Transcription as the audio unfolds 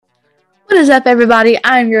What is up, everybody?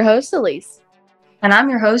 I'm your host, Alise. And I'm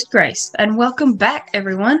your host, Grace. And welcome back,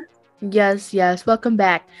 everyone. Yes, welcome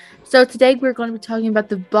back. So today we're going to be talking about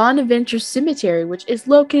the Bonaventure Cemetery, which is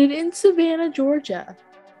located in Savannah, Georgia.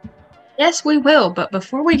 Yes, we will. But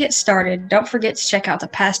before we get started, don't forget to check out the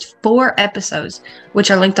past 4 episodes,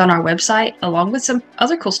 which are linked on our website, along with some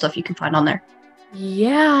other cool stuff you can find on there.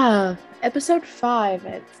 Yeah, episode 5.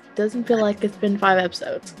 It doesn't feel like it's been 5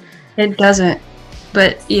 episodes. It doesn't.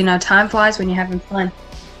 But, time flies when you're having fun.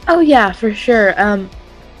 Oh, yeah, for sure.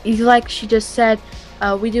 Like she just said,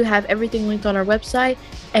 we do have everything linked on our website,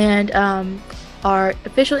 and our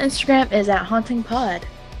official Instagram is at Haunting Pod.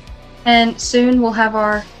 And soon we'll have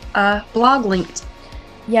our blog linked.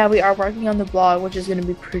 Yeah, we are working on the blog, which is going to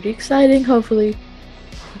be pretty exciting, hopefully.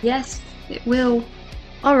 Yes, it will.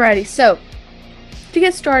 Alrighty, so to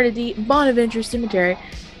get started, the Bonaventure Cemetery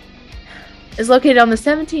is located on the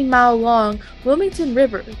 17-mile-long Wilmington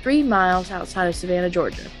River, 3 miles outside of Savannah,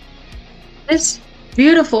 Georgia. This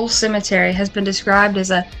beautiful cemetery has been described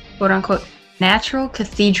as a quote-unquote natural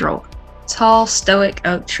cathedral. Tall, stoic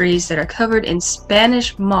oak trees that are covered in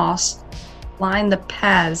Spanish moss line the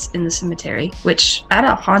paths in the cemetery, which add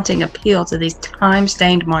a haunting appeal to these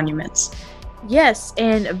time-stained monuments. Yes,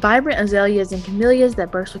 and vibrant azaleas and camellias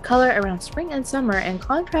that burst with color around spring and summer and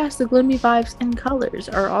contrast the gloomy vibes and colors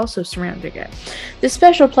are also surrounding it. This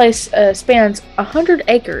special place spans 100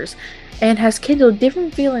 acres and has kindled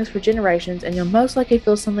different feelings for generations, and you'll most likely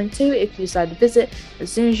feel something too if you decide to visit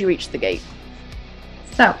as soon as you reach the gate.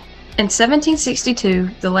 So, in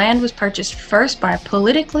 1762, the land was purchased first by a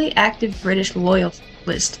politically active British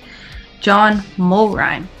loyalist, John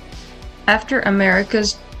Mulrine. After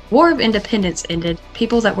America's War of Independence ended,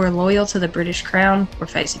 people that were loyal to the British Crown were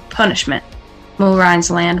facing punishment.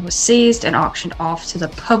 Mulrine's land was seized and auctioned off to the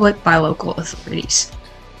public by local authorities.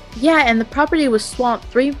 Yeah, and the property was swamped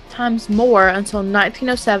 3 times more until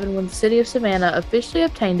 1907 when the city of Savannah officially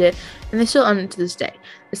obtained it, and they still own it to this day.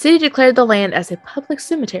 The city declared the land as a public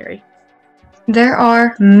cemetery. There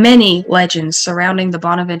are many legends surrounding the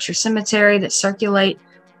Bonaventure Cemetery that circulate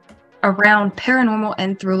around paranormal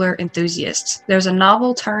and thriller enthusiasts. There's a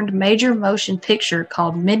novel turned major motion picture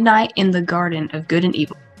called Midnight in the Garden of Good and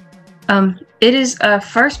Evil. It is a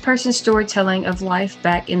first-person storytelling of life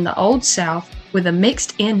back in the Old South with a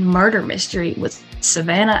mixed-in murder mystery with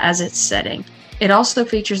Savannah as its setting. It also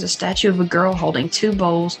features a statue of a girl holding 2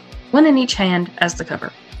 bowls, one in each hand, as the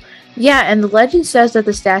cover. Yeah, and the legend says that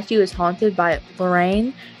the statue is haunted by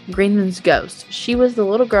Lorraine Greenman's ghost. She was the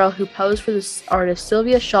little girl who posed for the artist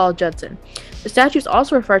Sylvia Shaw Judson. The statue is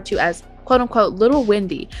also referred to as quote-unquote Little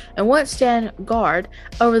Wendy and once stand guard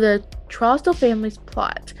over the Trosdale family's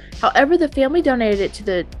plot. However, the family donated it to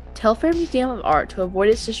the Telfair Museum of Art to avoid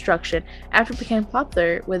its destruction after it became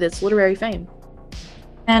popular with its literary fame.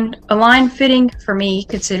 And a line fitting for me,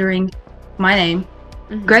 considering my name,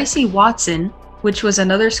 Gracie Watson, which was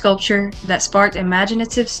another sculpture that sparked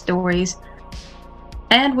imaginative stories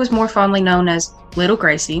and was more fondly known as Little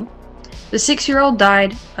Gracie. The 6-year-old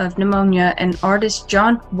died of pneumonia, and artist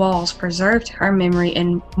John Walls preserved her memory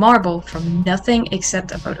in marble from nothing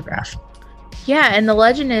except a photograph. Yeah, and the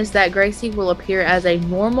legend is that Gracie will appear as a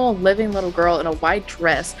normal, living little girl in a white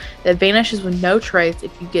dress that vanishes with no trace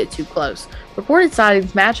if you get too close. Reported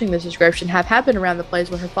sightings matching this description have happened around the place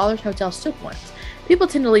where her father's hotel stood once. People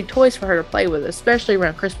tend to leave toys for her to play with, especially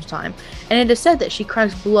around Christmas time, and it is said that she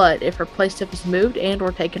cries blood if her playstuff is moved and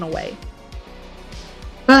or taken away.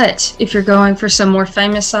 But if you're going for some more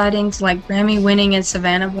famous sightings like Grammy-winning and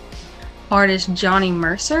Savannah artist Johnny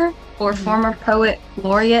Mercer or former poet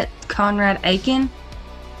laureate Conrad Aiken,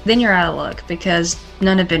 then you're out of luck because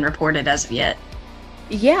none have been reported as of yet.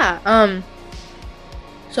 Yeah,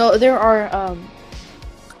 so there are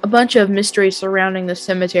a bunch of mysteries surrounding the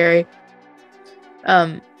cemetery.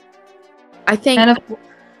 I think,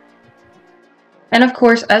 and of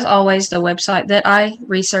course, as always, the website that I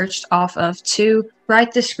researched off of to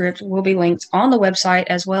write the script will be linked on the website,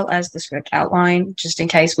 as well as the script outline, just in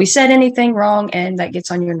case we said anything wrong and that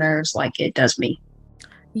gets on your nerves like it does me.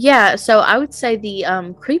 Yeah, so I would say the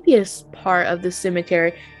creepiest part of the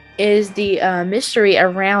cemetery is the mystery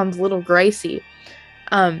around little Gracie.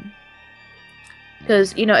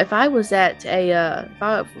 Because, if I was at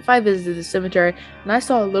if I visited the cemetery and I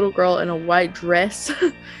saw a little girl in a white dress,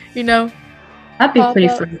 I'd be pretty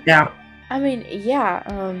freaked out. I mean, yeah.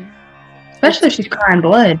 Especially if she's crying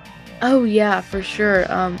blood. Oh, yeah, for sure.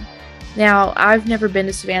 Now, I've never been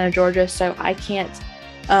to Savannah, Georgia, so I can't...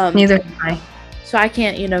 Neither have I. So I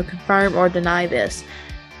can't, confirm or deny this.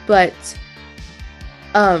 But,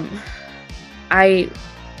 I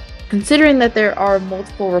considering that there are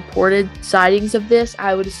multiple reported sightings of this,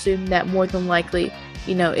 I would assume that more than likely,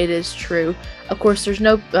 it is true. Of course, there's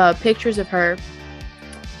no pictures of her.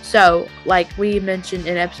 So, like we mentioned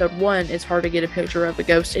in episode 1, it's hard to get a picture of a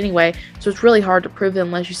ghost anyway. So it's really hard to prove it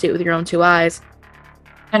unless you see it with your own 2 eyes.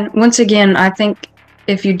 And once again, I think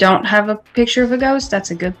if you don't have a picture of a ghost,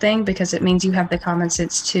 that's a good thing, because it means you have the common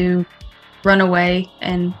sense to run away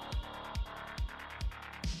and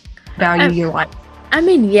value your life. I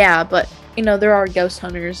mean, yeah, but, there are ghost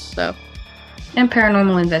hunters, so. And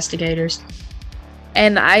paranormal investigators.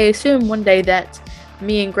 And I assume one day that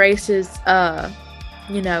me and Grace's,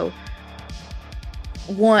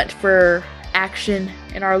 want for action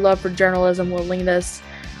and our love for journalism will lead us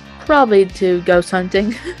probably to ghost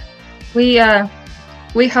hunting. We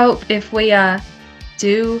hope if we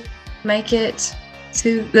do make it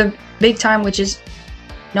to the big time, which is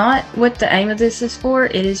not what the aim of this is for.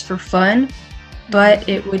 It is for fun, but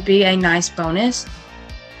it would be a nice bonus.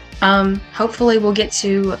 Hopefully we'll get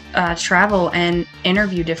to travel and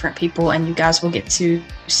interview different people, and you guys will get to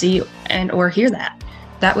see and or hear that.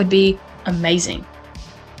 That would be amazing.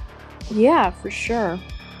 Yeah, for sure.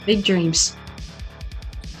 Big dreams.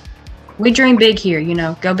 We dream big here,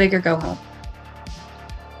 go big or go home.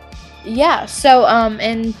 Yeah, so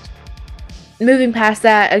and moving past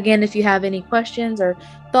that, again, if you have any questions or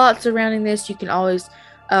thoughts surrounding this, you can always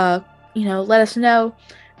let us know.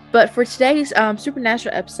 But for today's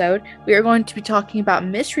Supernatural episode, we are going to be talking about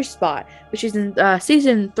Mystery Spot, which is in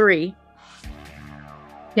season 3.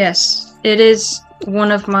 Yes, it is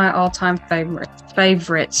one of my all-time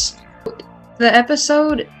favorites.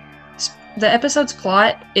 The episode's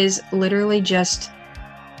plot is literally just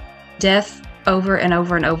death over and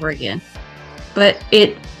over and over again. But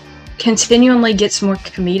it continually gets more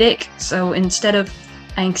comedic, so instead of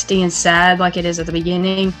angsty and sad like it is at the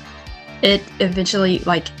beginning, it eventually,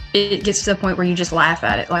 it gets to the point where you just laugh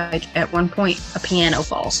at it. Like, at one point, a piano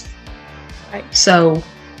falls. Right. So...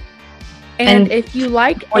 And if you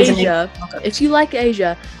like Asia,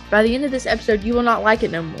 by the end of this episode, you will not like it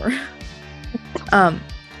no more. My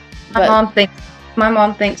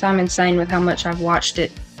mom thinks I'm insane with how much I've watched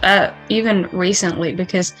it, even recently,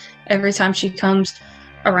 because every time she comes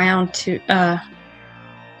around, or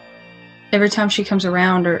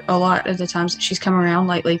a lot of the times that she's come around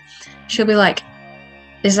lately, she'll be like,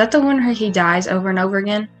 "Is that the one where he dies over and over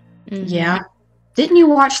again?" Mm-hmm. Yeah. Didn't you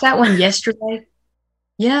watch that one yesterday?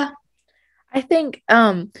 Yeah. I think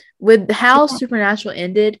with how Supernatural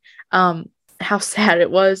ended, how sad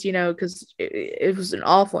it was, because it was an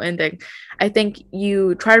awful ending. I think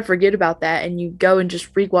you try to forget about that and you go and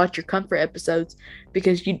just rewatch your comfort episodes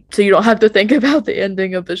so you don't have to think about the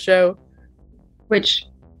ending of the show. Which,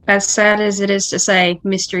 as sad as it is to say,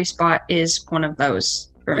 Mystery Spot is one of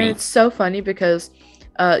those for me. And it's so funny because,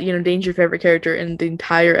 Dean's your favorite character, and the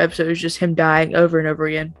entire episode is just him dying over and over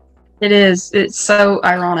again. It is. It's so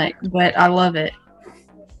ironic, but I love it.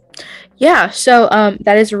 Yeah, so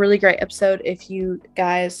that is a really great episode. If you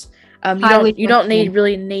guys, you don't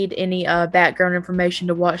really need any background information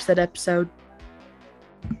to watch that episode.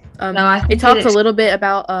 It talks a little bit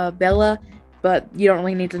about Bella, but you don't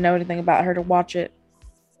really need to know anything about her to watch it.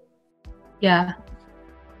 Yeah,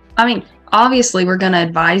 I mean, obviously we're gonna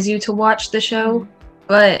advise you to watch the show,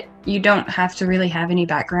 but you don't have to really have any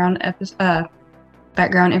background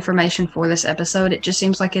information for this episode. It just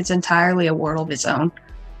seems like it's entirely a world of its own.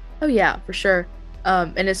 Oh yeah, for sure.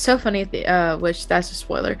 And it's so funny, which that's a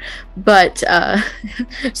spoiler, but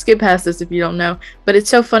skip past this if you don't know. But it's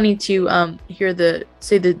so funny to hear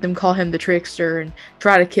them call him the trickster and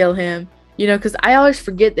try to kill him. Because I always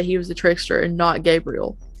forget that he was the trickster and not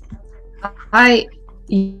Gabriel. I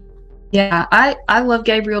love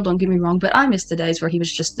Gabriel. Don't get me wrong, but I miss the days where he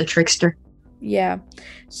was just the trickster. Yeah.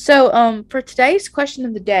 So for today's question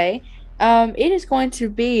of the day, it is going to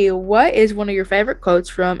be, what is one of your favorite quotes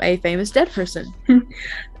from a famous dead person?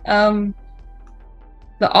 The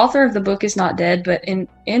author of the book is not dead, but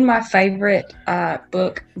in my favorite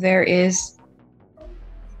book, there is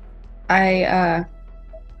a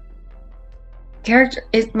character.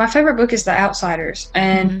 My favorite book is The Outsiders,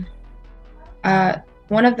 and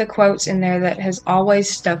one of the quotes in there that has always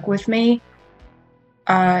stuck with me,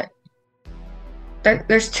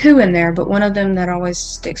 there's 2 in there, but one of them that always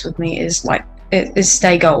sticks with me is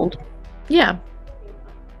stay gold. Yeah.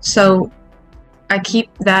 So I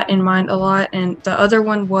keep that in mind a lot. And the other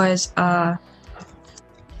one was,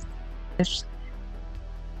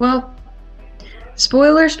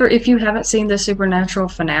 spoilers for if you haven't seen the Supernatural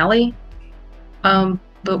finale.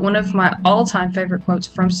 But one of my all-time favorite quotes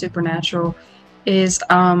from Supernatural is,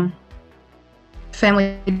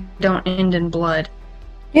 "Family don't end in blood."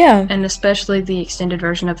 Yeah. And especially the extended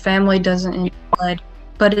version of family doesn't end in blood,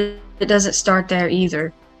 but it doesn't start there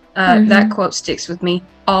either. That quote sticks with me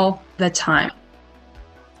all the time.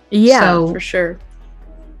 Yeah, So, for sure.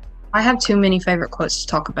 I have too many favorite quotes to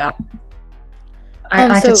talk about.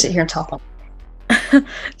 I could sit here and talk about.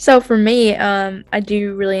 So for me, I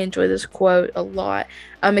do really enjoy this quote a lot.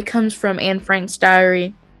 It comes from Anne Frank's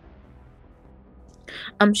diary.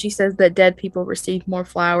 She says that dead people receive more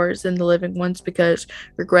flowers than the living ones because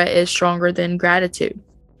regret is stronger than gratitude.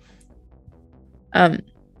 And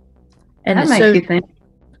That makes you think.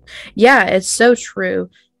 Yeah, it's so true.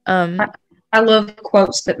 I love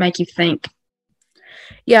quotes that make you think.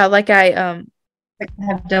 Yeah, like I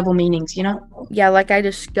have double meanings, you know? Yeah, like I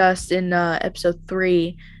discussed in episode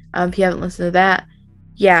 3. If you haven't listened to that,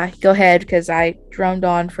 yeah, go ahead because I droned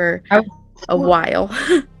on for a while.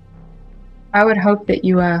 I would hope that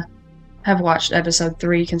you have watched episode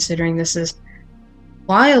 3, considering this is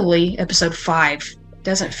wildly episode 5. It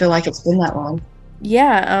doesn't feel like it's been that long.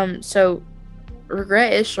 Yeah, so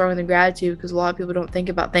regret is stronger than gratitude because a lot of people don't think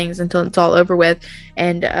about things until it's all over with.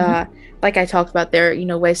 And like I talked about there,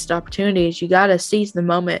 wasted opportunities. You got to seize the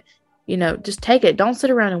moment. Just take it. Don't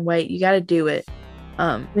sit around and wait. You got to do it.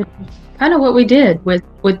 Kind of what we did with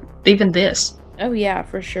even this. Oh, yeah,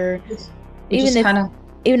 for sure.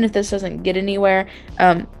 Even if this doesn't get anywhere,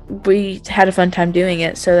 we had a fun time doing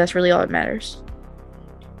it. So that's really all that matters.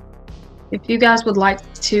 If you guys would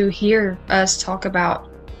like to hear us talk about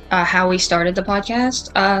how we started the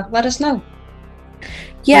podcast, let us know.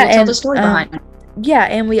 Yeah, and tell the story behind it. Yeah,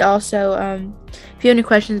 and we also, if you have any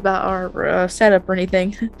questions about our setup or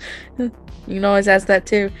anything, you can always ask that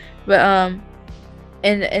too. But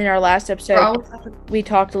in our last episode, we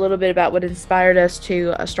talked a little bit about what inspired us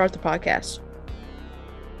to start the podcast.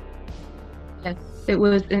 Yes,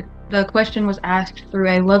 the question was asked through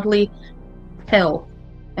a lovely tell,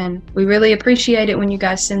 and we really appreciate it when you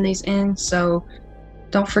guys send these in. So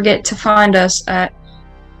don't forget to find us at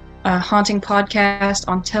Haunting Podcast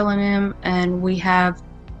on Telegram, and we have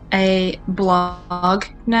a blog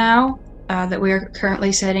now that we are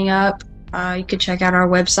currently setting up. You can check out our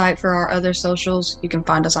website for our other socials. You can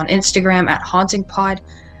find us on Instagram at Haunting Pod.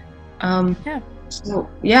 So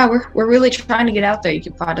yeah, we're really trying to get out there. You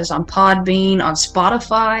can find us on Podbean, on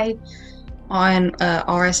Spotify, on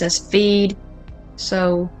RSS feed.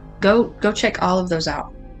 So go check all of those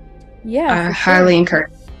out. Yeah, I highly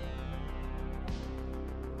encourage.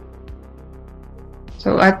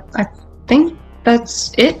 So I think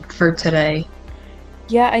that's it for today.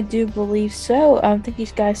 Yeah, I do believe so. Thank you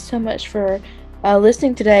guys so much for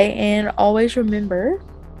listening today, and always remember,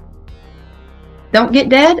 don't get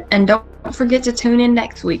dead, and don't forget to tune in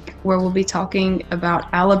next week where we'll be talking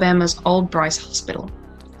about Alabama's Old Bryce Hospital.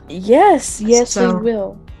 Yes, we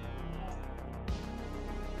will.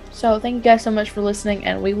 So thank you guys so much for listening,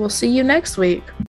 and we will see you next week.